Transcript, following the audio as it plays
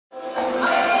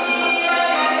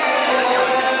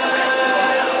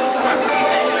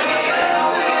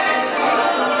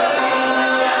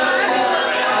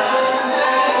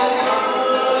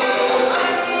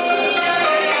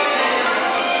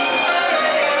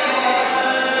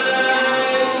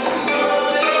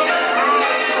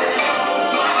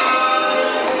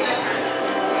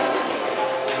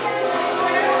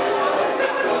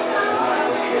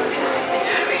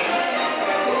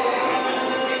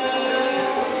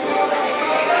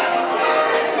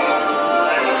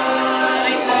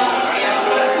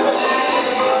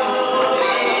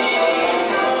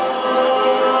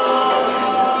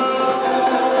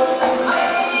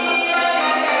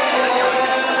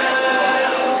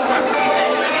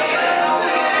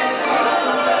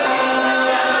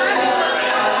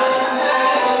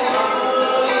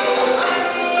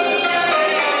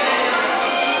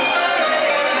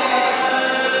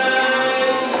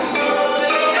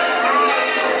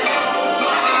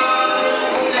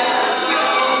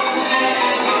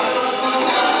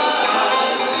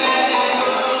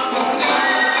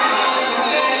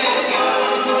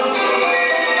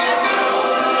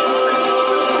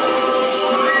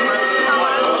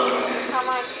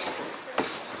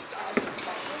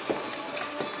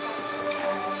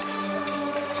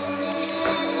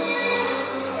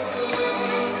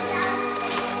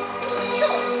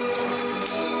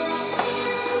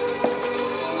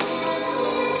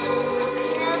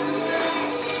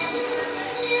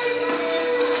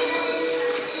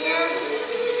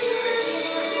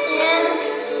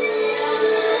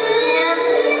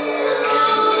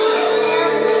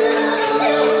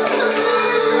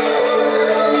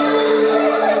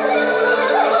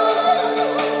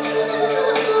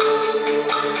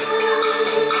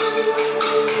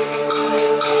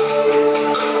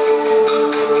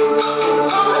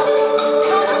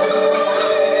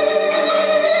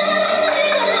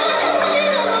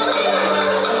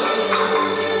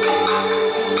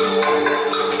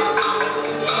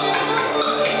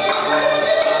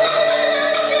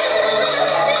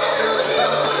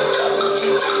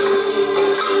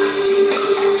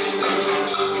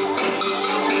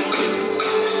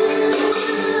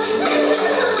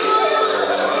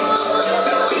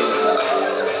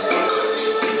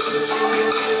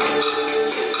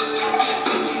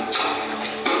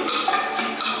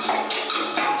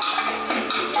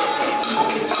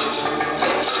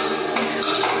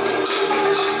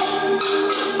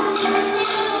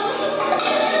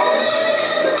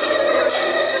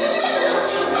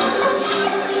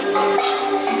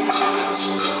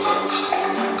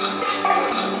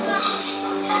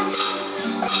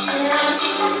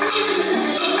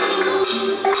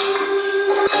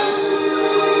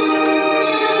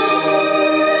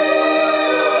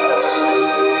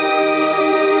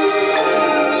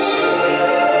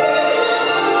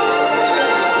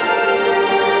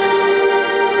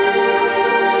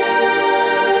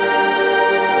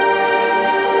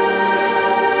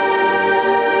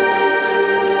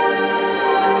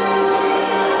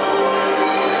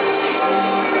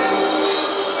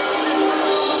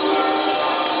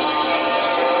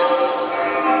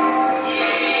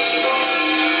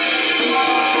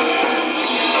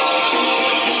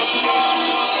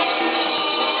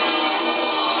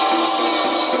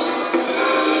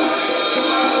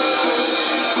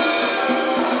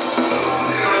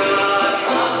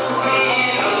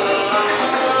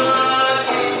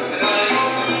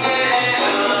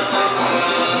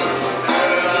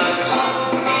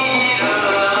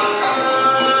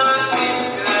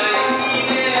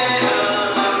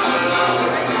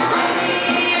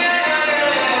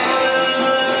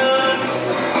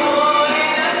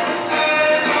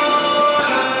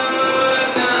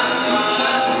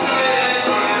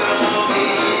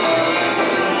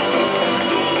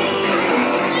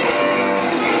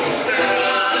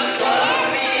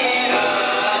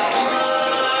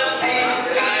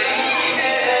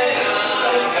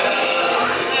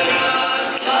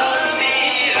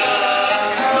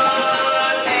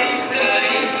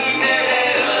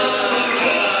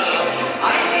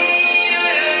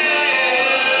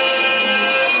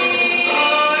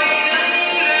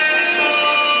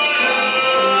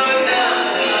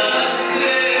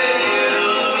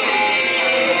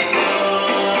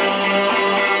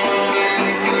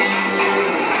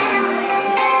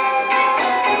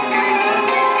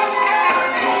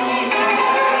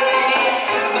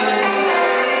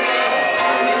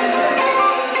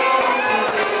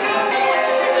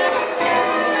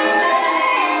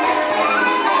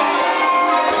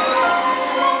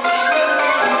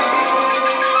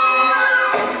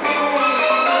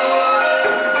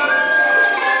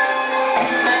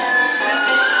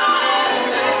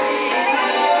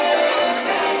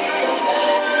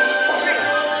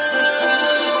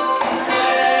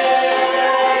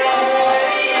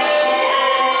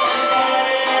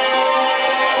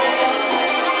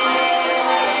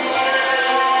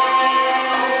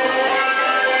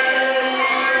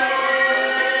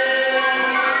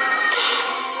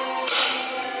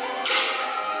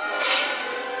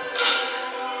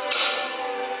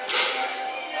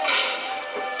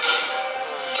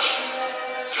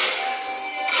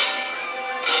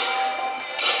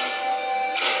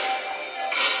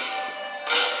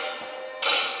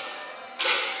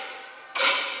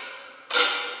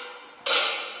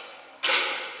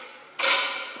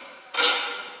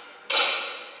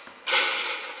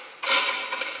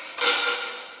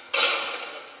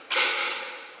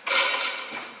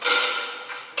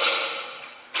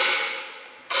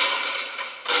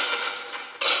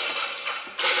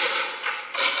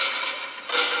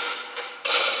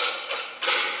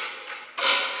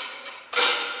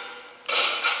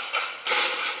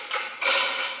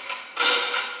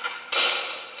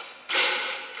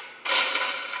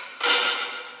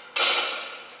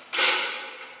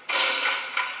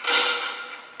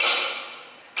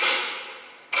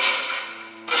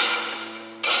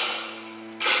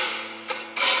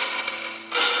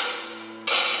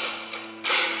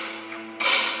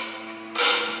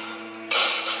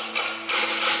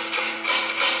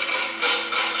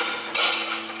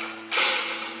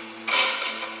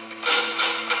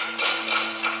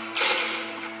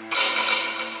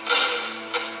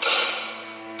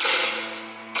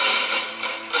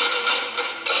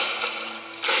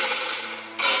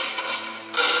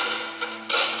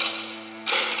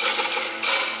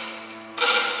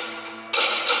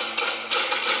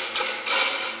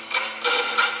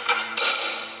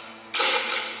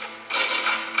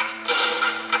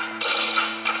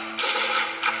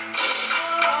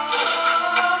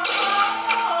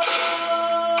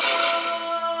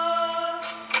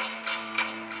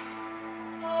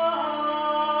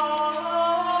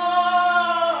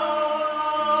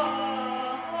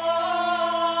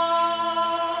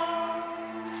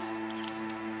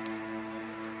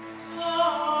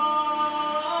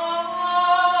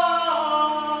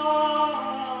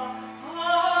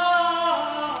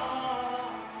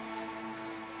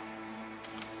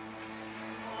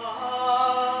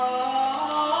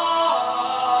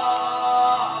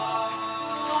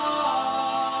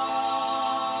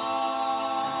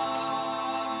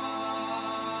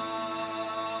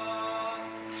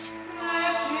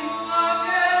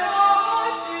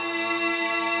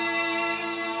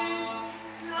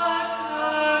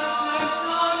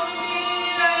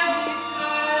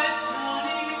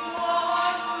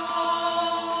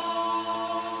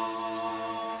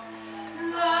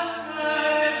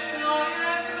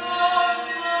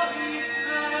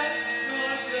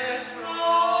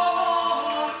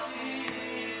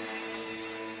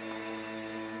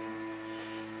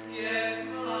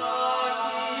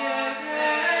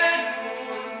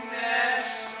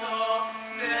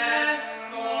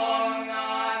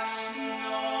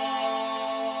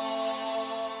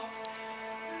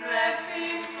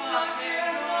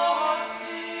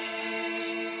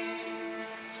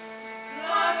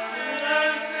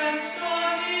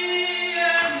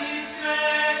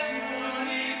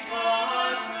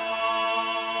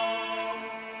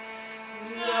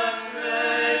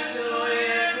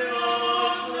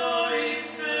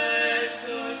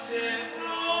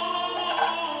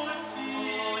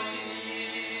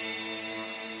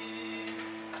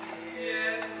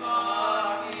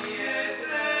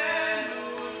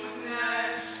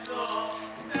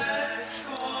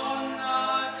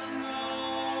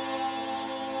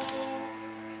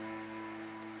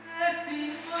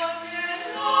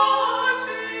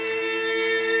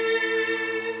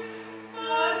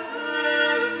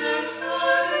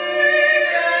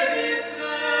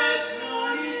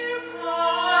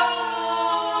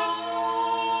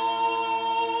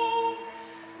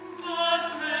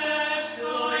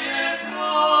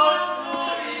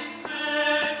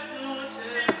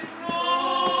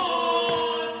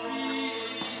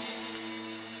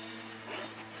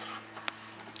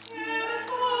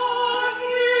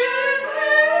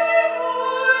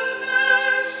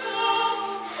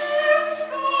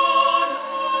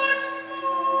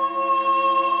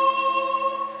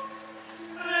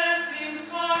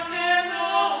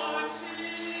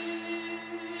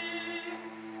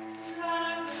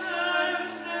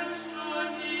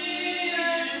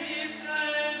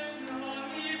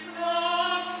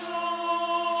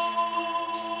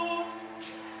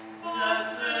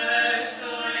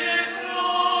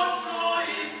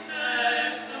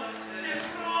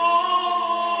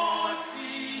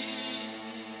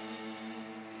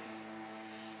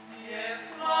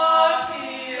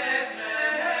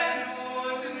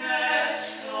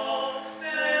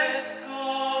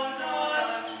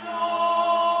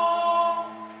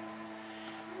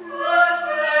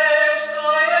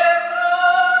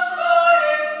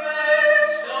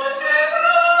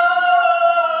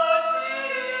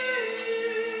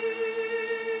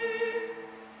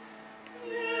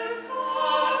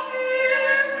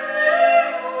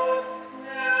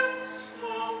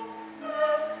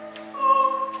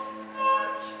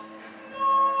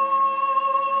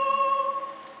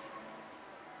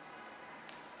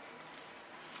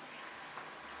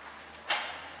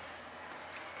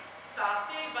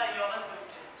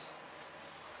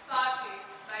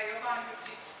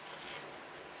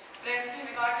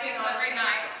every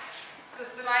night.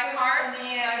 My heart and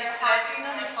your heartbeat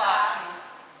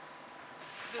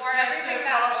for everything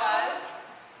that was,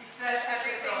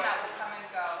 everything that will come and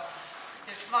go.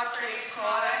 There's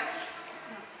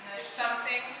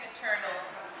something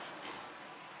eternal.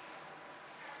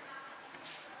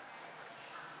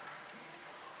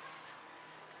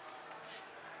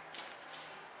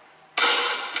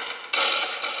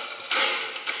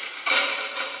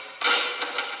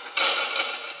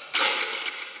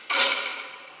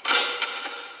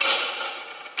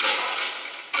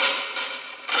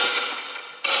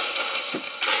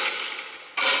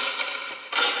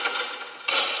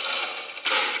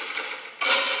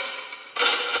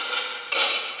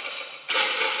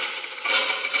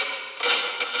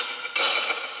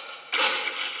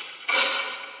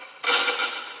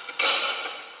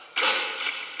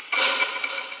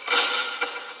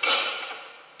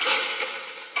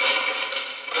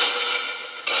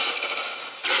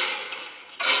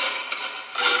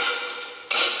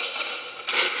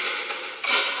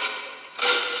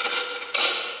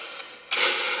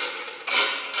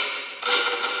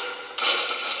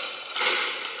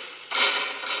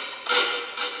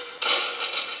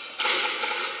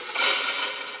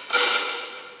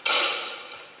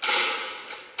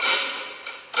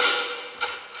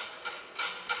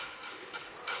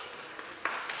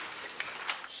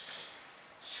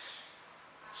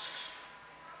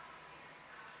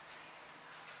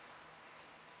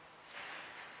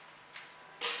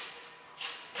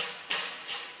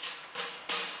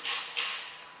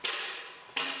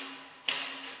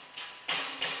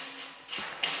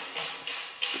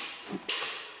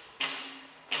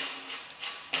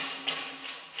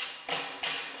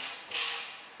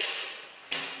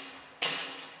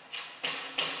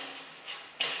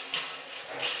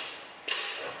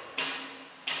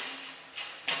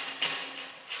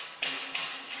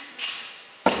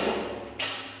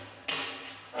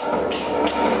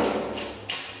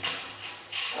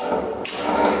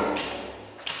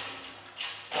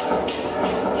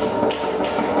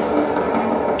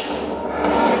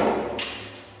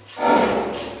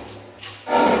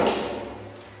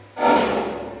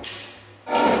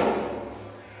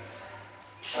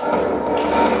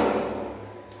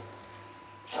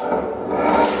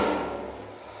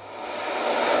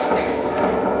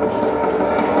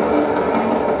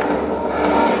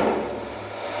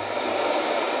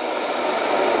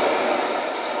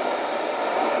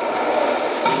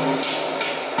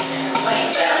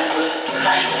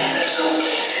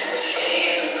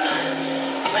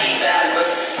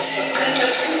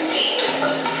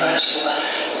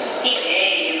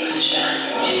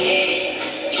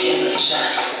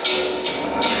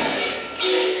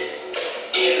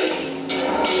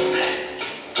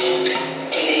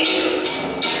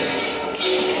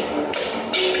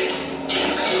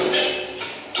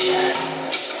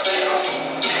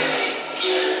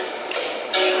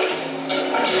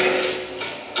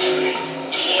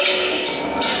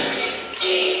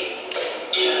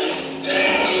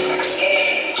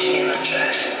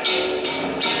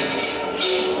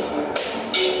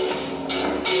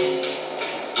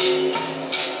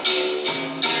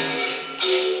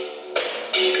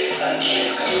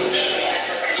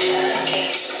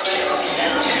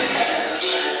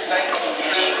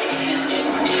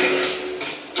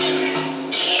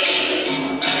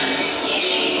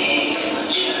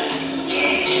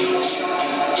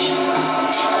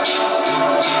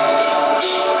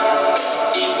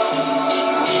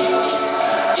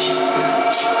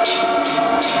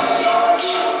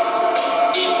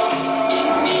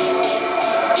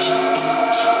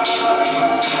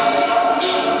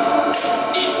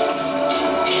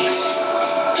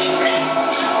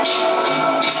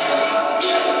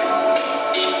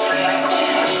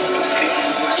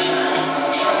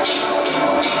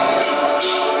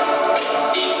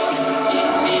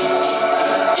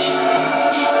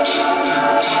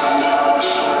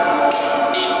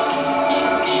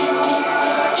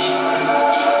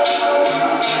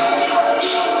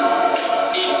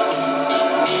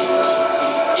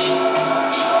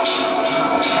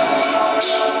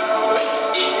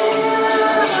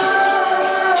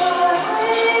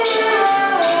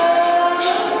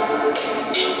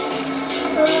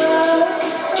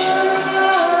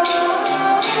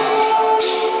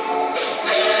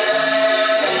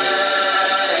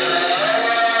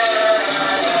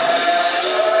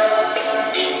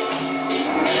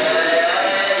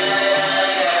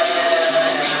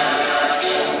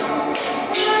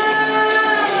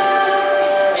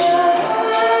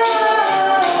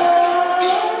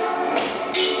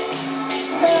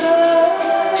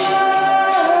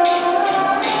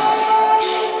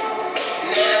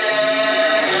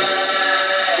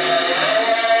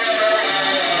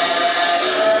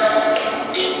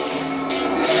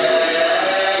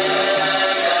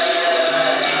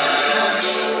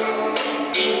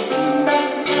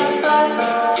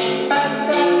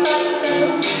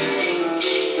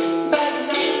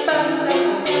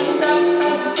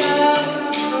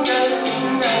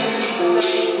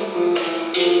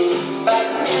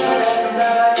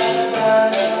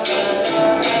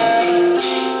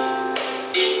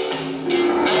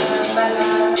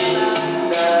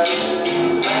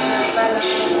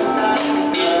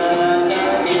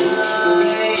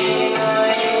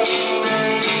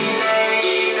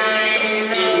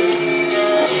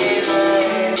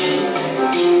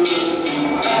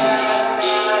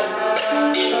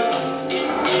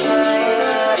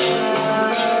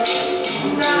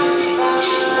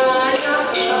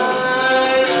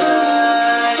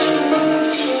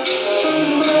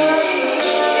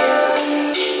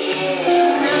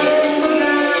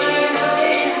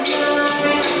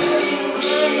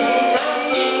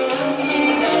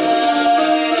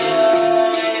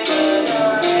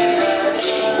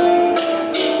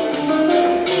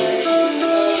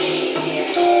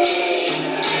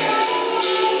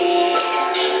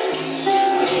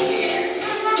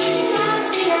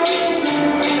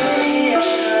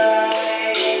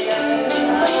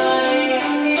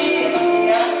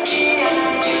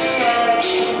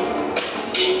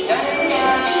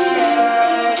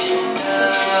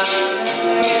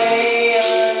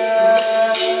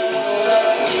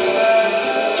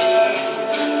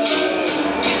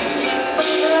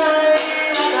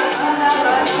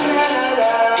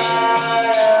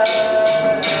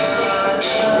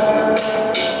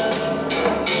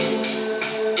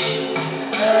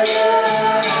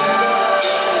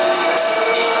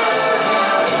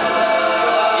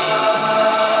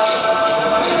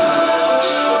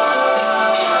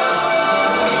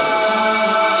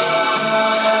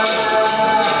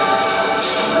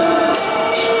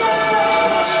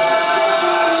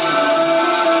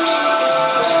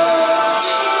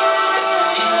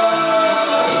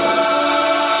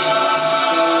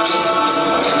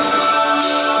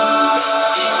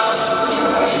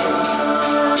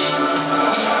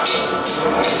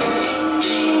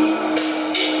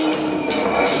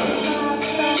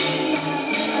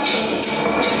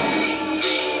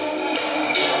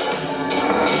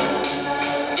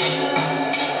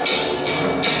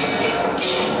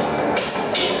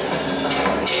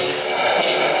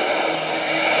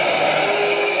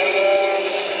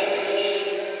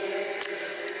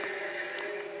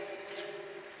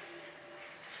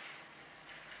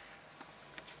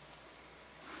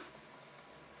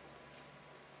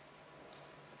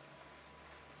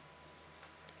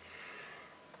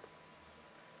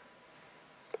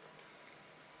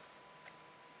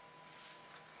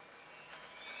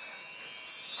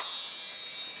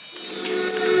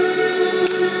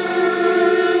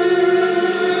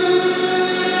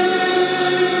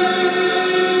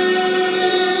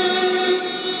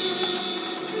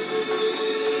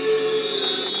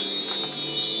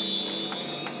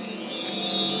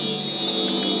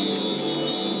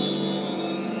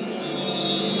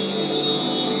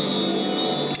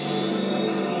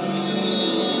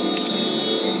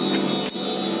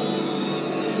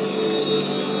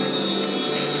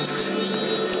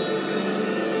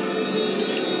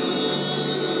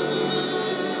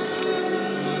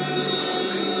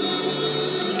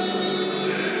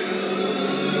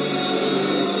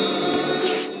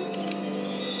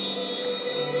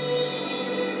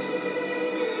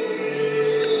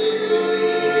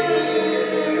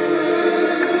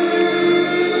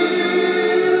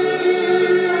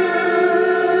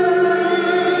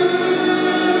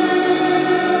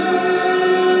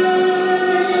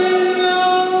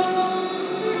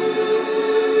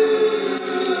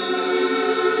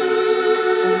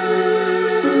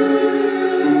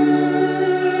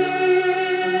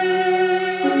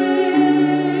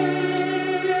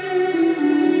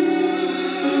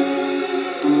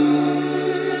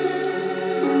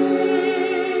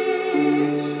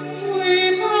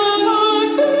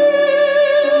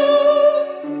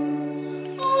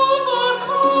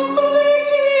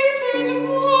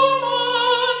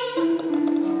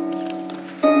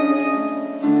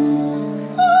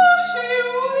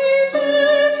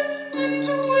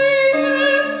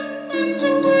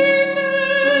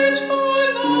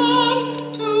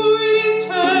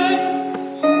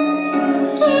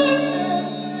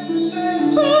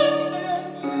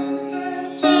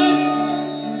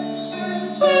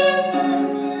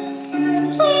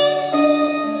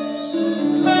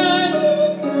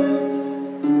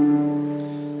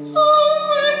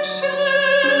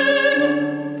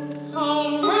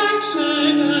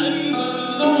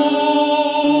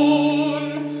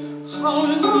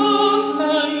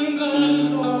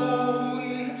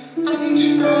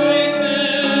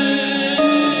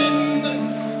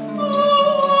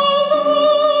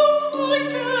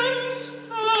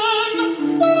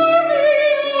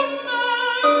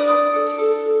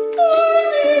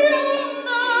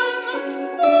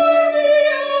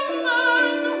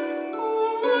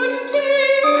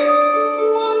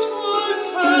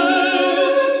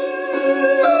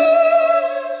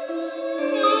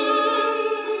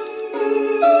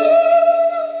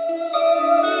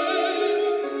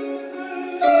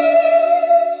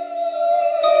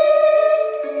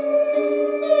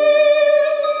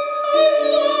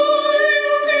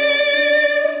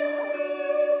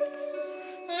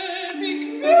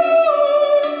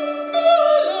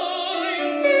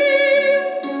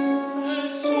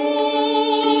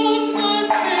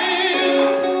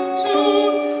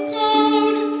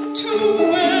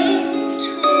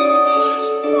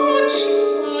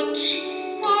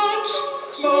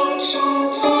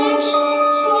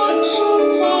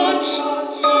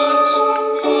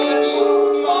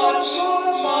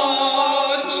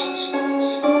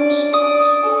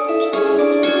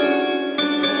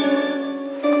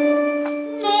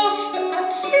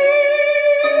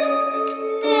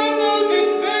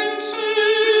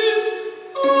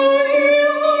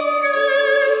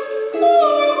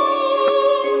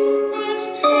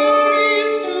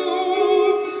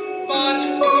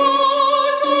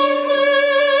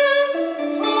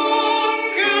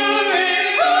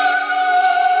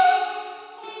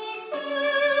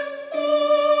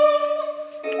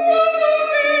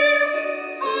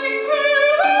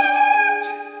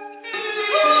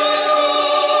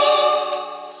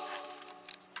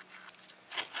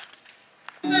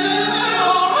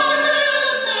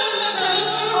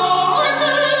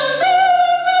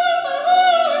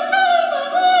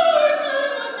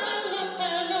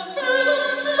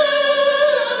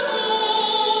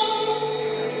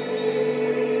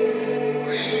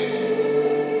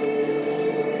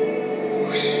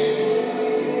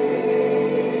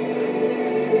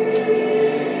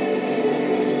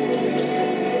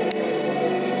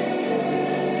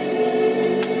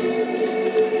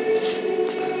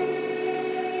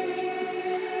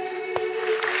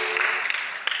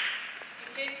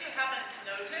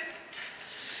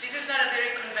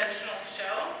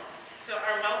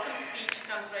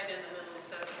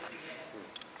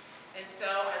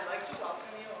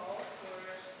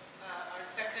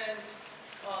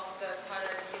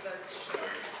 Paranosic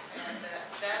shows. And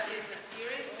that is a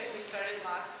series that we started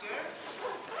last year.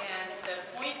 And the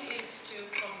point is to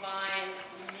combine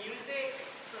music,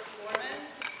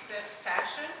 performance,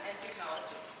 fashion, and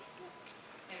technology.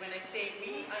 And when I say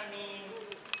we, I mean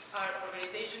our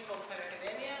organization called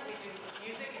Paracademia. We do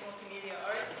music and multimedia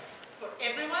arts for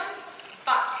everyone,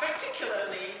 but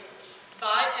particularly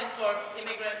by and for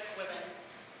immigrant women.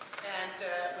 And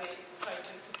we try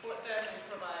to support them and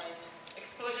provide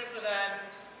exposure for them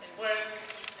and work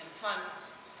and fun.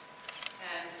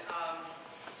 And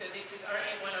so this is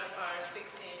one of our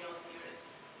 6th annual series.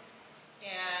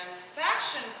 And the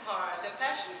fashion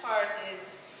part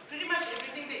is pretty much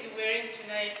everything that you're wearing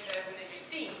tonight, that you're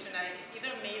seeing tonight, is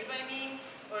either made by me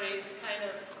or is kind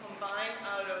of combined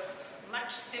out of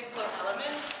much simpler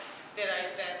elements that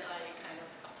I kind of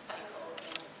upcycled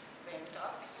and ramped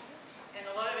up. And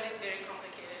a lot of it is very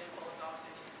complicated and falls off.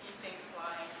 So if you see things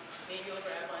flying, maybe you'll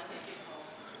grab one, take it home,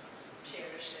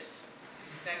 cherish it,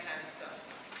 that kind of stuff.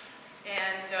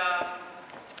 And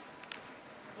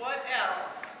what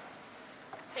else?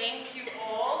 Thank you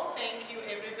all. Thank you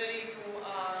everybody who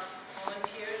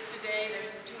volunteered today.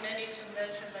 There's too many to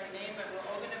mention by name, but we're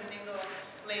all going to mingle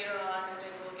later on, and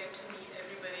then we'll get to meet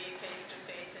everybody face to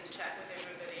face and chat with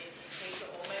everybody. Thank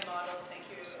you all my models. Thank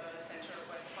you Center of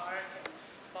West Park and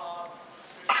Bob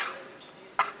for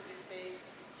introducing us to this space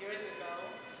years ago.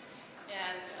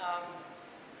 And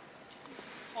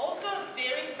also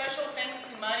very special thanks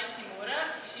to Kimura.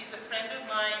 She's a friend of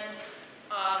mine.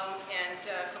 And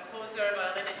composer,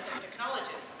 violinist, and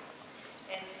technologist.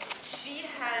 And she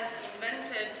has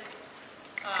invented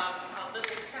a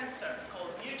little sensor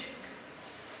called MUGIC.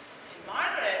 And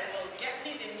Margaret will get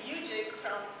me the MUGIC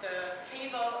from the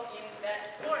table in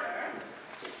that corner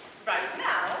right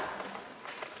now.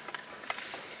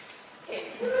 Okay.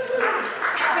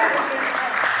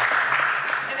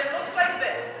 And it looks like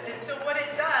this. And so what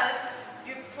it does,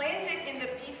 you plant it in the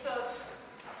piece of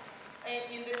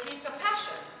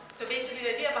fashion. So basically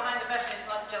the idea behind the fashion is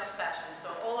not just fashion. So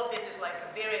all of this is like a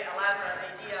very elaborate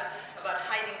idea about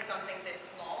hiding something this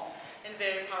small and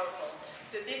very powerful.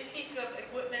 So this piece of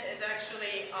equipment is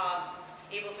actually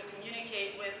able to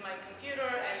communicate with my computer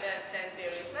and then send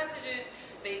various messages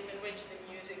based on which the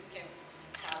music can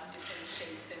have different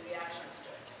shapes and reactions to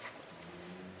it.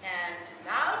 And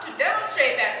now to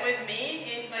demonstrate that with me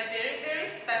is my very, very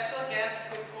special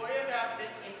guest who choreographed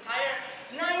this entire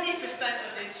 90%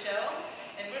 of this show,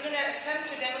 and we're going to attempt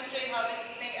to demonstrate how this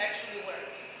thing actually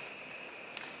works.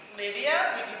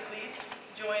 Livya, would you please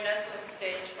join us on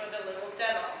stage for the little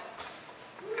demo?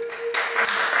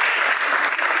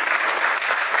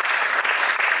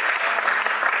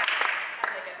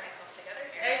 As I get myself together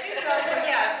here. As you saw,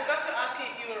 yeah, I forgot to ask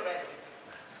you if you were ready.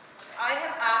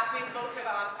 We both have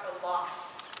asked a lot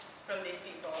from these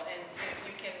people, and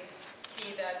you can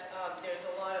see that there's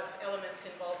a lot of elements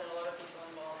involved and a lot of people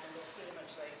involved, and it's pretty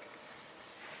much like a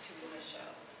 2-minute show.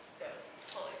 So,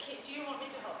 do you want me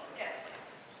to help you? Yes,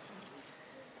 please.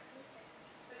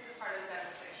 This is part of the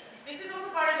demonstration. This is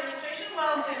also part of the demonstration.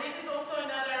 Well, and this is also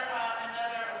another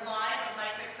line of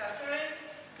my TekCessories,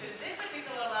 because this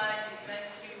particular line is meant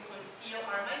to conceal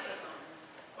our microphones,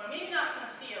 or maybe not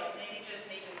conceal, maybe just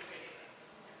make them pretty,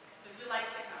 because we like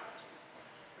technology.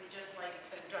 We just like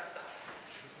them dressed up.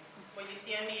 What you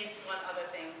see on me is one other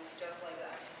thing, just like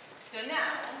that. So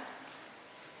now,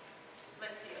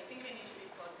 let's see, I think I need to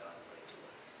be plugged on for it to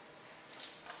work.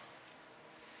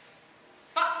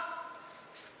 Pop!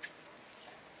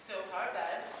 So far,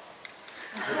 bad.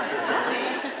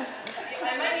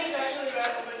 I might need to actually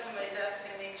run over to my desk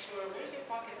and make sure, where's your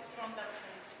pocket? It's from that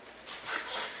thing.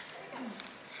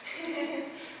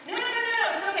 No,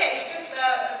 it's okay. It's just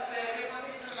your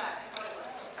pocket is in the back. I thought it was.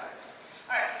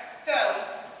 All right, so,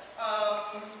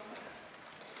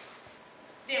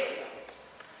 there we go.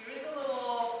 Here is a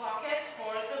little pocket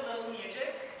for the little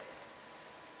MUGIC.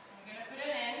 I'm going to put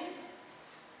it in.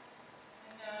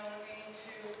 And now we're going to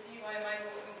see why my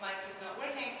mic is not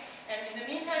working. And in the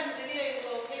meantime, Livya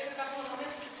will take a couple of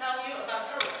moments to tell you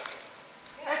about her work.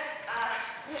 Yes,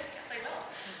 yes I will.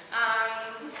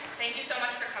 Thank you so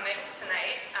much for coming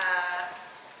tonight.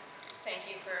 Thank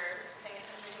you for paying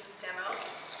attention to this demo.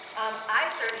 I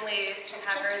certainly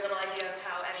have very little idea of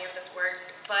how any of this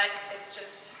works, but it's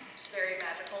just very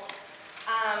magical.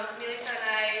 Milica and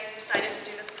I decided to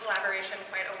do this collaboration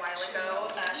quite a while ago.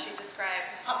 She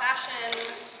described fashion,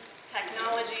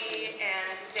 technology,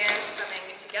 and dance coming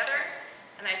together.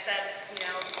 And I said, you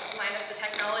know, minus the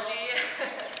technology,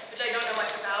 which I don't know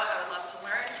much about, I would love to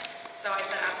learn. So I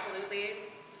said,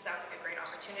 absolutely, sounds like a great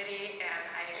opportunity. And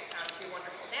I found 2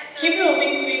 wonderful dancers. Keep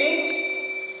moving, sweetie.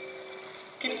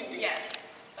 Yes.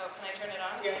 Okay. Can I turn it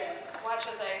on? Yeah. Watch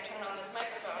as I turn on this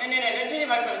microphone. No, don't turn your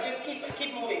microphone. Just keep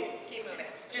moving. Keep moving.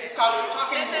 Just talking.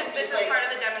 This is part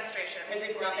of the demonstration. As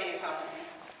if nothing is happening.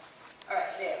 All right,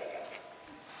 there we go.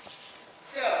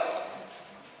 So,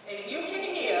 if you can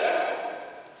hear,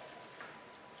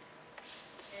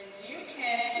 if you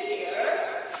can hear,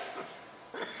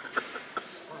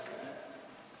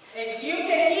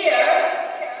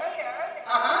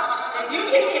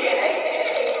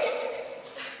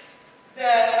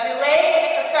 the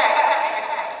delay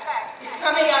effect is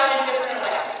coming out in different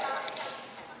ways.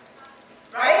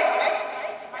 Right?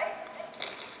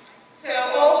 So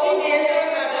all three dancers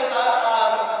have those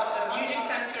MUGIC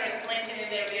sensors planted in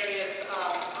their various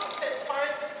outfit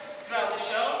parts throughout the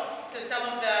show. So some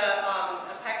of the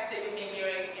effects that you've been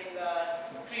hearing in the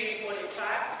pre-recorded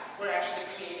tracks were actually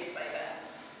created by them.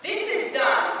 This is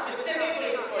done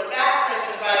specifically for that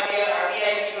person right there, our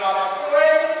VIP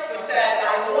Curet, who said,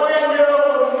 I want to know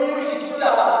what music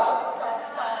does.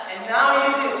 And now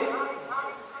you do.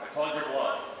 I called your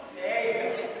bluff. There you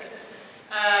go.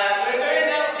 We're going to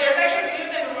know, there's actually 2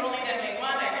 of them, we're only demoing 1.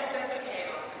 I hope that's okay.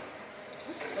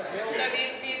 So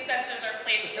these sensors are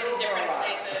placed in different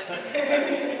places.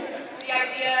 The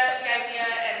idea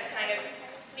and kind of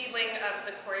seedling of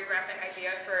the choreographic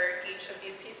idea for each of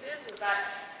these pieces was that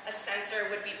a sensor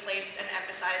would be placed and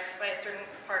emphasized by a certain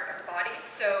part of the body.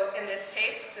 So in this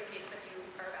case, the piece that you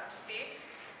are about to see,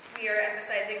 we are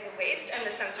emphasizing the waist, and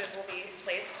the sensors will be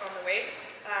placed on the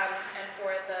waist. And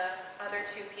for the other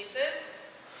 2 pieces,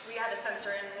 we had a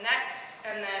sensor in the neck,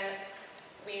 and then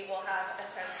we will have a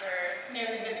sensor. No,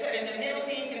 in the middle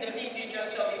piece, in the piece you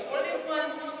just saw before this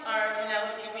one,